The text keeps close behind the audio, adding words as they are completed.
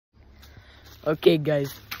Okay,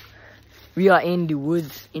 guys. We are in the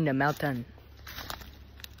woods in the mountain.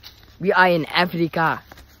 We are in Africa.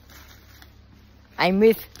 I'm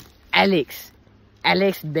with Alex.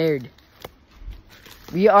 Alex Baird.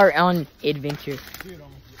 We are on adventure.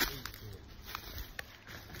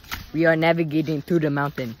 We are navigating through the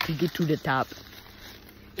mountain to get to the top.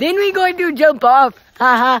 Then we're going to jump off.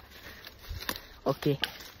 Haha. Okay.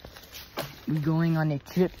 We're going on a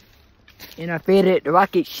trip in our favorite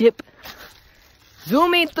rocket ship.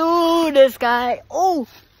 Zooming through the sky. Oh.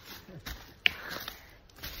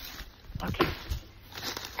 Okay.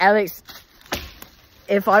 Alex,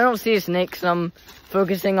 if I don't see a snake, 'cause I'm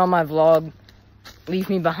focusing on my vlog, leave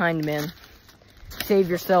me behind, man. Save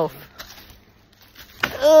yourself.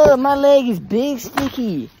 Ugh, my leg is big,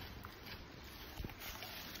 sticky.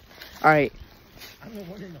 Alright.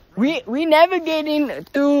 We navigating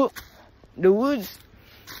through the woods.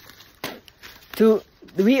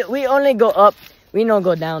 We only go up. We don't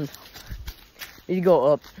go down. We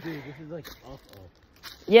go up. Dude, this is like up.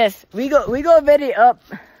 Yes, we go very up.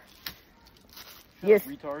 Yes.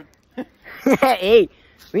 Retard. Hey,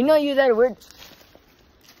 we don't use that word.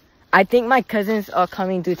 I think my cousins are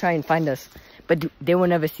coming to try and find us, but they will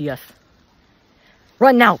never see us.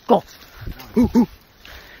 Run now, go. Dude,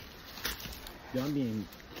 I'm being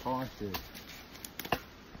cautious.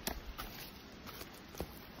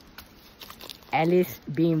 Alice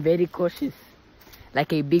being very cautious.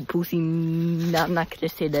 Like a big pussy. No, I'm not gonna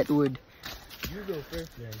say that word. You go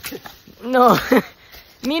first, man. No,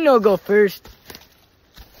 me no go first.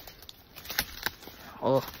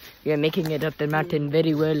 Oh, we are making it up the mountain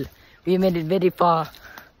very well. We made it very far.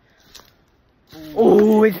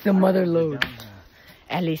 Oh, it's the mother lode.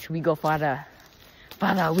 Alice, we go farther.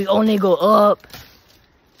 Farther, we only go up.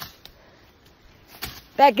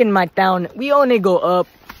 Back in my town, we only go up.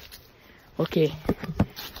 Okay.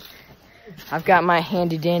 I've got my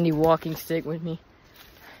handy dandy walking stick with me.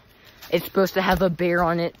 It's supposed to have a bear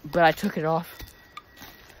on it, but I took it off.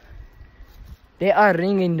 They are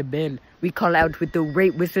ringing the bell. We call out with the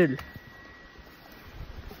great whistle.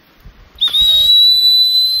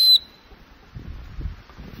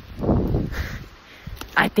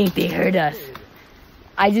 I think they heard us.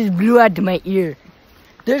 I just blew out my ear.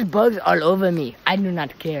 There's bugs all over me. I do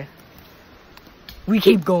not care. We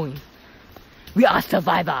keep going. We are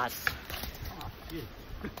survivors.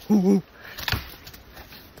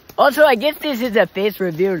 Also, I guess this is a face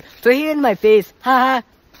reveal. So here in my face, haha.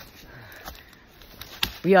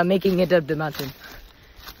 We are making it up the mountain.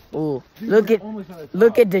 Oh, look at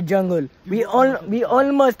the jungle. We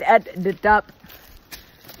almost at the top.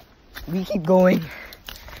 We keep going.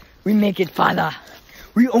 We make it farther.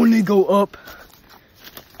 We only go up.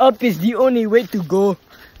 Up is the only way to go.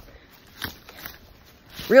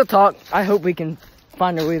 Real talk, I hope we can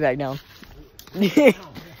find our way back down.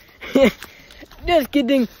 Just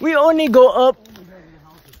kidding. We only go up.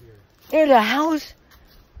 There's a house?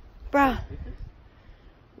 Bruh.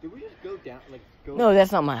 Did we just go down? Like, go? No,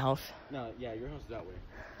 that's not my house. No, yeah, your house is that way.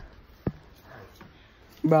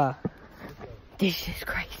 Bruh. This is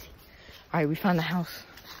crazy. Alright, we found the house.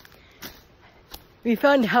 We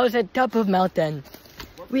found the house at top of mountain.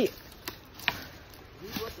 Wait,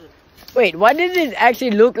 why does this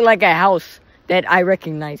actually look like a house that I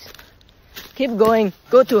recognize? Keep going.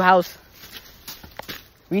 Go to house.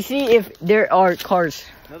 We see if there are cars.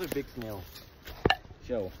 Another big snail.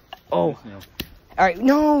 Show. Oh. Alright,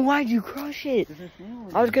 no, why'd you crush it?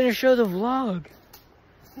 I was gonna show the vlog.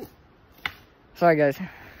 Sorry, guys.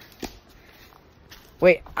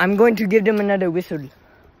 Wait, I'm going to give them another whistle.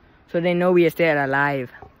 So they know we are still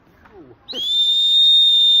alive.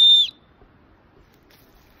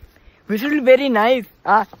 Whistle very nice.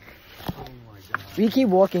 Ah. Oh my God. We keep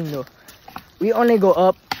walking though. We only go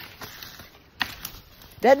up.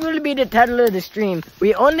 That will be the title of the stream.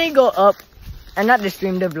 We only go up. And not the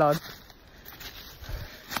stream, the vlog.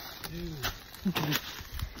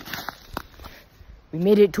 We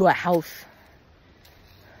made it to a house.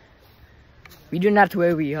 We do not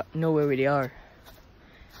know where we are.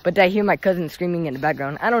 But I hear my cousin screaming in the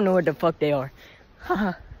background. I don't know what the fuck they are.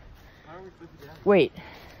 Haha. Wait.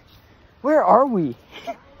 Where are we?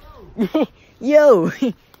 Yo.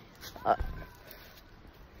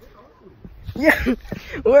 Yeah.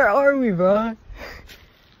 Where are we, bro?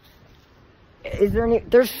 Is there any?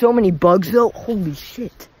 There's so many bugs though. Holy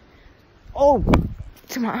shit. Oh,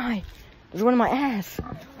 it's in my eye. There's one in my ass.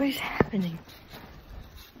 What is happening?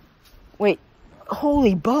 Wait.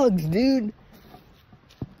 Holy bugs, dude.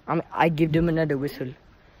 I give them another whistle.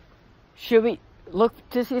 Should we look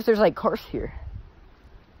to see if there's like cars here?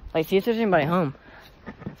 Like, see if there's anybody home.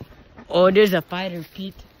 Oh, there's a fighter,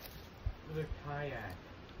 Pete. with a kayak.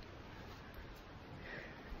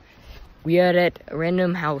 We are at a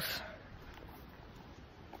random house.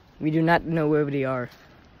 We do not know where they are.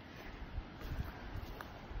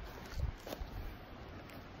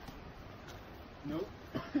 Nope.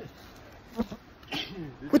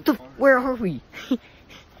 What the? Where are we?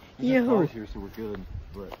 There's Yo. here, so we're good.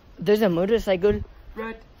 But There's a motorcycle.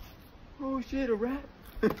 rat. Oh shit, a rat.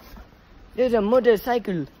 There's a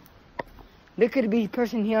motorcycle. There could be a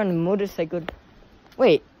person here on a motorcycle.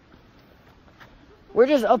 Wait. We're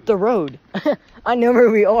just up the road. I know where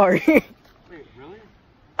we are. Wait, really?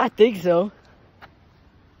 I think so.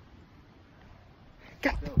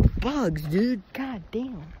 God, bugs, dude. God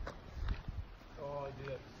damn. Oh, dude,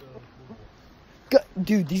 that's so cool. God,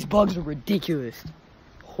 dude, these bugs are ridiculous.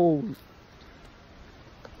 Holy.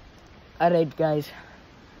 Alright, guys.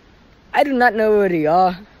 I do not know where they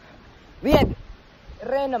are. We had a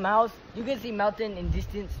random house. You can see mountain in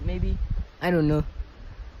distance, maybe. I don't know.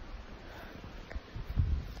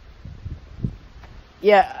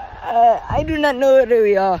 Yeah, I do not know where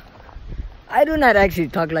we are. I do not actually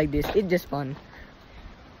talk like this. It's just fun.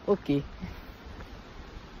 Okay.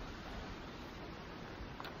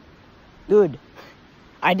 Dude,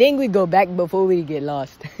 I think we go back before we get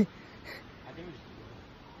lost. I think we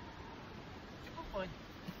just go.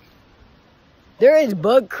 There is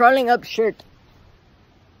bug crawling up shirt.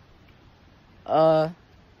 Yo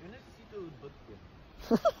necesito bug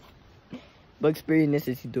spray. Bug spray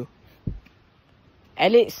necesito.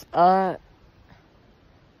 Alex,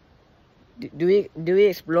 do we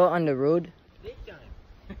explore on the road? Big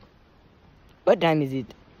time. What time is it?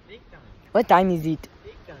 Big time. What time is it?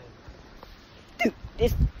 Big time. Dude,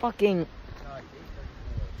 this fucking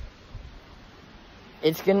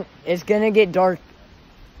No, it's gonna get dark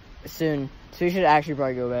soon. So we should actually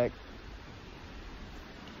probably go back.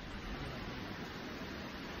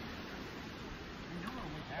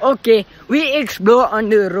 Okay, we explore on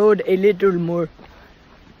the road a little more.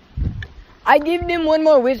 I give them one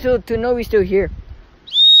more whistle to know we're still here.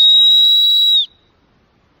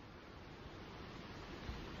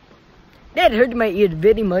 That hurt my ear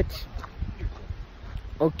very much.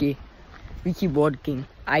 Okay, we keep walking.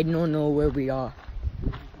 I don't know where we are.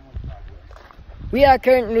 We are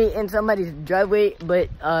currently in somebody's driveway, but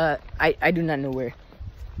I do not know where.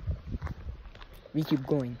 We keep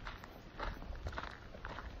going.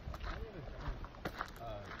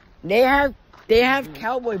 They have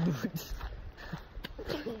cowboy boots.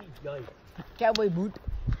 Cowboy boot.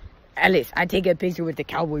 Alice, I take a picture with the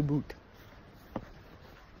cowboy boot.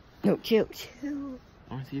 No, chill.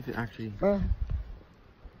 I want to see if it actually. Bro.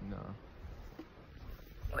 No.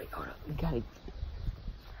 Wait, hold up. We gotta.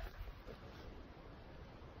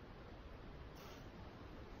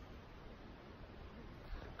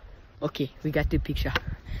 Okay, we got the picture.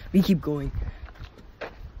 We keep going.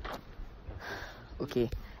 Okay,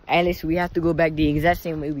 Alice, we have to go back the exact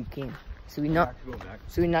same way we came. So we not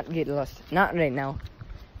get lost. Not right now.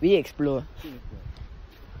 We explore.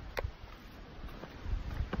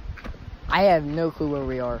 I have no clue where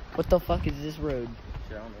we are. What the fuck is this road?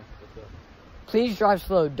 I don't know. What's up? Please drive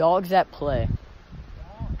slow. Dogs at play.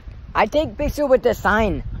 I take picture with the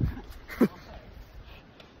sign.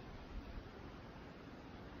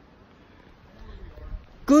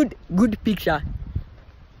 Good picture.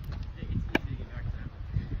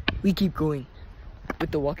 We keep going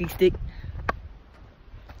with the walking stick.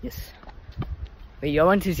 Yes. Wait, y'all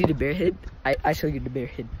want to see the bear head? I show you the bear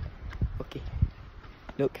head. Okay.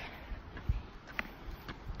 Look.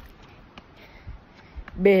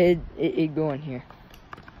 Bear head, it go on here.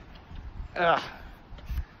 There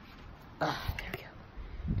we go.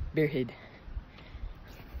 Bear head.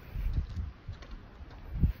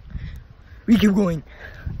 We keep going.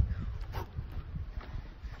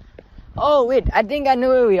 Oh wait, I think I know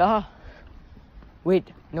where we are.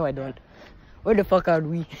 Wait, no I don't. Where the fuck are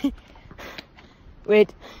we?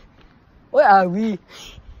 Wait, where are we?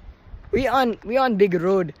 We on big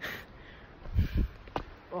road.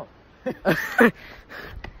 Oh.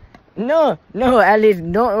 No, Alice,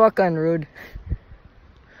 don't walk on road. Where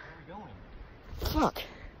are we going? Fuck.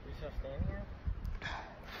 We still standing here?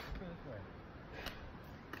 Let's go this way.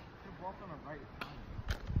 We walk on the right.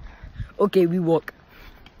 Okay, we walk.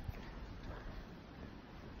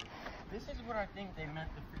 This is what I think they meant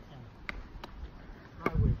the freaking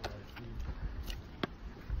highway was, dude.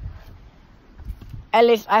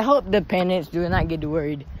 Alice, I hope the parents do not get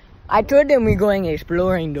worried. I told them we're going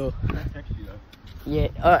exploring though. I text you though. Yeah,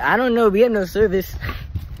 I don't know. We have no service.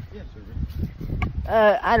 Yeah,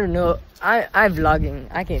 service. I don't know. I'm vlogging.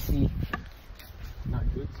 I can see. Not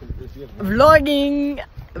good. So this you have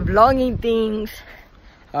Vlogging things.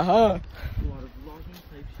 Haha. A lot of vlogging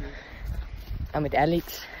type shit. I'm with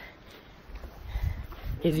Alex.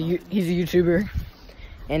 He's a YouTuber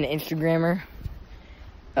and an Instagrammer.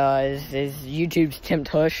 His YouTube's Tempt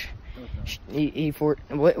Hush.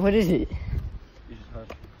 What is it? You just hush.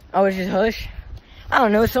 Oh, it's just Hush. I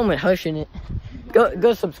don't know. Someone Hush in it.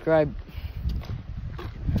 Go subscribe.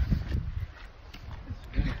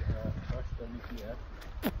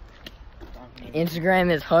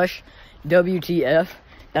 Instagram is Hush WTF.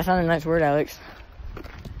 That's not a nice word, Alex.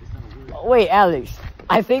 Wait, Alex.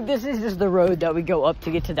 I think this is just the road that we go up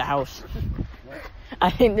to get to the house. I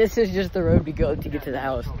think this is just the road we go up to get to the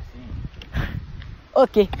house.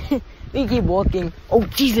 Okay, we keep walking. Oh,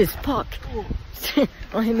 Jesus, fuck.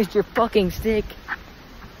 Oh, hit me with your fucking stick.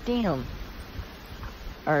 Damn.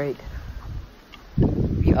 Alright.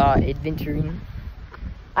 We are adventuring.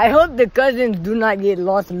 I hope the cousins do not get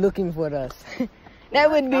lost looking for us. That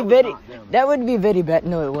would be very bad.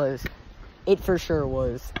 No, it was. It for sure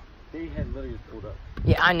was. They had literally pulled up.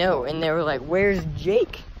 Yeah, I know. And they were like, "Where's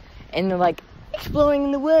Jake?" And they're like, "Exploring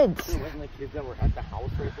in the woods." There wasn't the kids that were at the house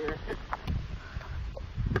right there.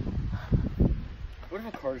 What if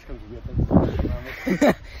a car just comes with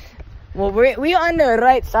us? Well, we on the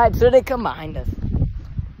right side, so they come behind us.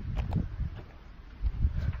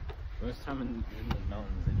 Most time in the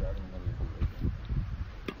mountains, they drive in the middle of the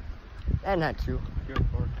road. That's not true. You're a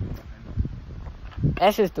car.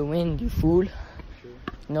 That's just the wind, you fool. Sure.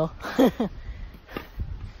 No.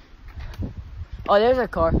 Oh, there's a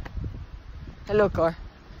car. Hello, car.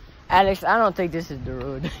 Alex, I don't think this is the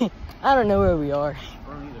road. I don't know where we are.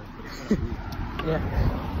 I don't either, but it's kind of weird.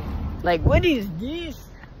 Yeah. Like, what is this?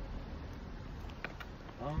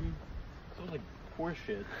 So like poor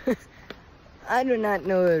shit. I do not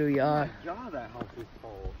know where we are. God, that house is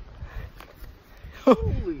tall.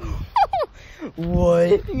 Holy. What?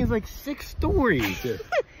 This thing is like 6 stories.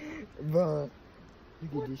 Bro,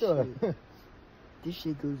 look at this shit. the? This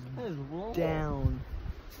shit goes That is long. down.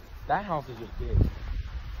 That house is just big. And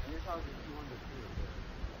this house is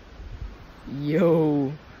 200 feet.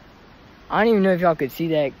 Yo. I don't even know if y'all could see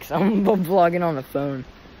that because I'm vlogging on the phone.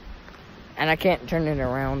 And I can't turn it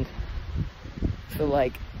around. So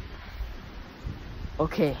like,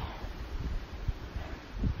 okay.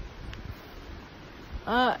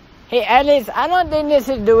 Hey Alice, I don't think this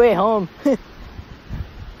is the way home.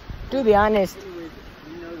 To be honest. Anyways,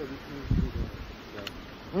 you know that we can't do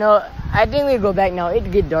that. No, I think we go back now. It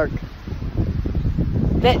get dark.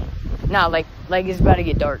 Like it's about to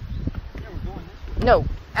get dark. Yeah, we're going this way. No,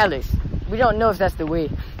 Alice, we don't know if that's the way.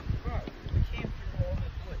 Bro, we came through all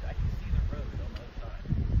this woods. I can see the road on the other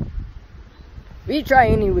side. We try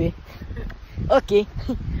anyway. Okay.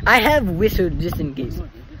 I have whistled just in case. Look,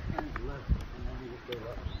 it just turns left, and then we just go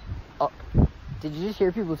left. Oh, did you just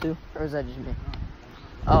hear people too? Or is that just me?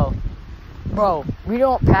 Oh. Bro, we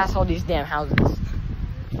don't pass all these damn houses. What if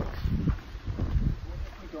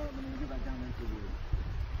we don't, and then we go back down into the woods?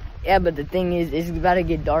 Yeah, but the thing is, it's about to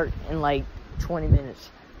get dark in like 20 minutes.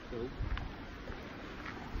 So?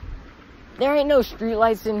 There ain't no street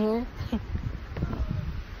lights in here.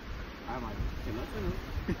 I might. Okay,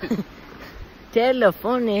 let's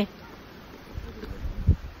Telephone.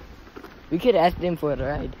 We could ask them for a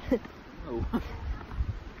ride. Oh.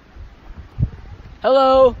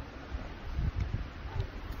 Hello.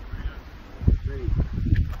 Great.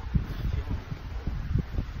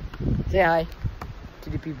 Say hi to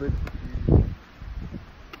the people.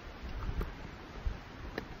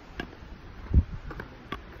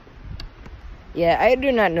 Yeah, I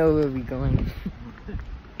do not know where we're going.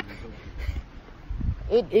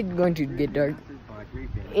 It's going to get dark.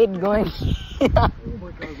 It's going. Oh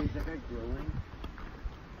my god, wait, that guy growing?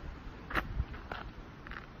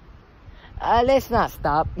 Let's not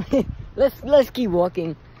stop. let's keep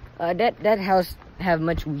walking. That house have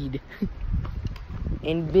much weed.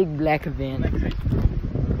 In big black van.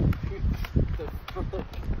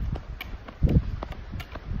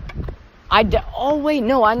 Oh wait,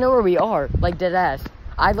 no, I know where we are. Like dead ass.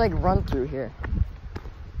 I'd like run through here.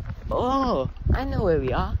 Oh, I know where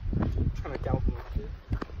we are. Trying to calculate shit.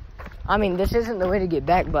 I mean, this isn't the way to get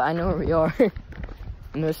back, but I know where we are.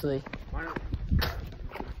 Mostly. Why not?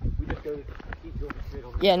 We just go keep going straight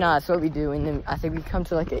on. Yeah, nah, that's what we do. And then I think we come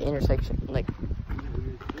to like an intersection, like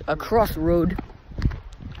a crossroad.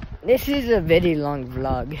 This is a very long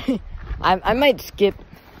vlog. I might skip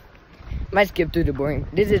through the boring.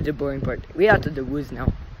 This is the boring part. We out to the woods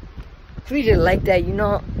now. If we just like that, you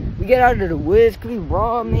know, we get out of the woods, we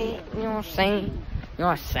raw, man. You know what I'm saying? You know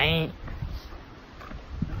what I'm saying?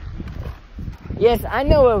 Yes, I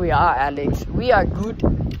know where we are, Alex. We are good.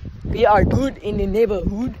 We are good in the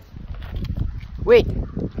neighborhood. Wait,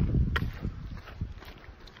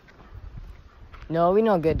 No, we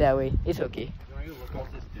not good that way. It's okay. You want to look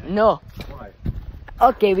off this dick? No. Why?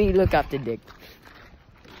 Okay, we look off the dick.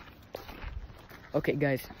 Okay,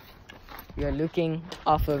 guys. We are looking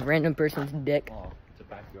off a random person's dick. Oh, it's a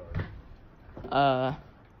backyard.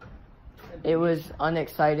 It was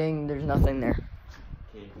unexciting. There's nothing there.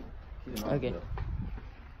 Okay.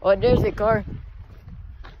 Oh, there's a car.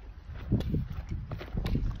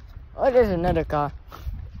 Oh, there's another car.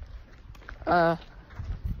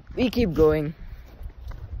 We keep going.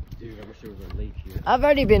 Dude, I wish there was a lake here. I've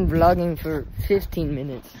already been vlogging for 15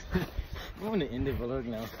 minutes. I'm gonna end the vlog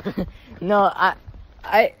now. No, I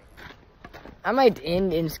might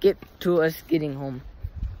end and skip to us getting home.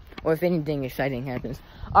 Or if anything exciting happens.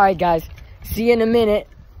 Alright guys, see you in a minute.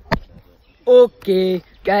 Okay,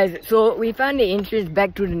 guys, so we found the entrance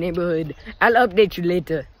back to the neighborhood. I'll update you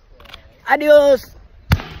later. Adios!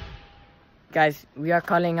 Guys, we are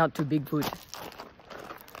calling out to Bigfoot.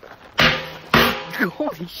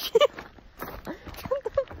 Holy shit!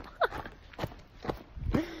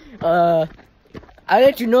 I'll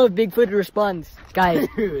let you know if Bigfoot responds. Guys,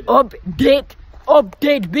 update,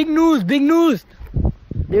 big news.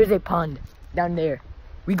 There's a pond down there.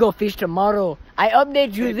 We go fish tomorrow. I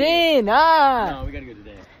update you then. No, we gotta go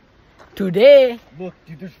today. Today? Look,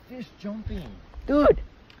 dude, there's fish jumping. Dude,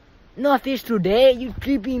 no fish today. You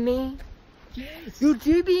tripping, man. Yes. You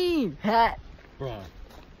tripping. Ha.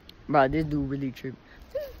 Bro, this dude really tripped.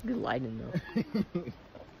 Good lighting though.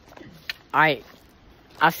 Alright,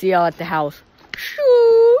 I'll see y'all at the house.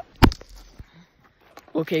 Shoo.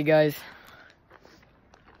 Okay, guys.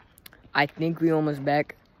 I think we almost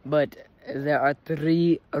back, but there are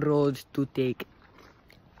 3 roads to take.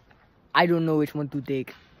 I don't know which one to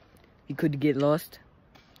take. We could get lost.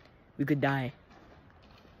 We could die.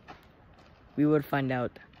 We will find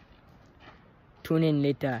out. Tune in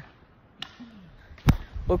later.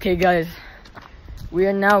 Okay, guys. We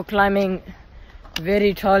are now climbing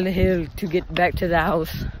very tall hill to get back to the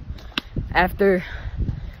house. After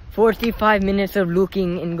 45 minutes of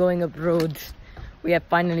looking and going up roads, we have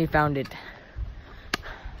finally found it.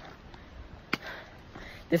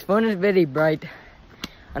 This phone is very bright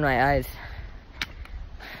on my eyes.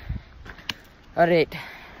 Alright,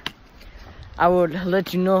 I will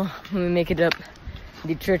let you know when we make it up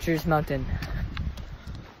the treacherous mountain.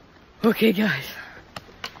 Okay guys,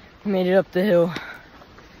 we made it up the hill.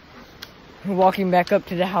 We're walking back up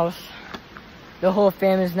to the house. The whole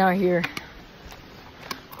fam is now here.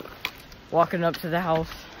 Walking up to the house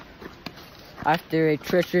after a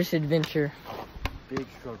treacherous adventure. big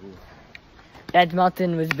struggle. That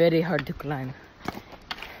mountain was very hard to climb.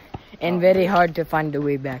 And very hard to find the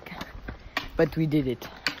way back. But we did it.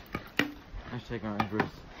 Hashtag our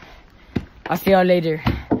Everest. I'll see y'all later.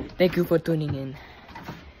 Thank you for tuning in.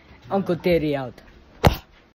 Uncle Terry out.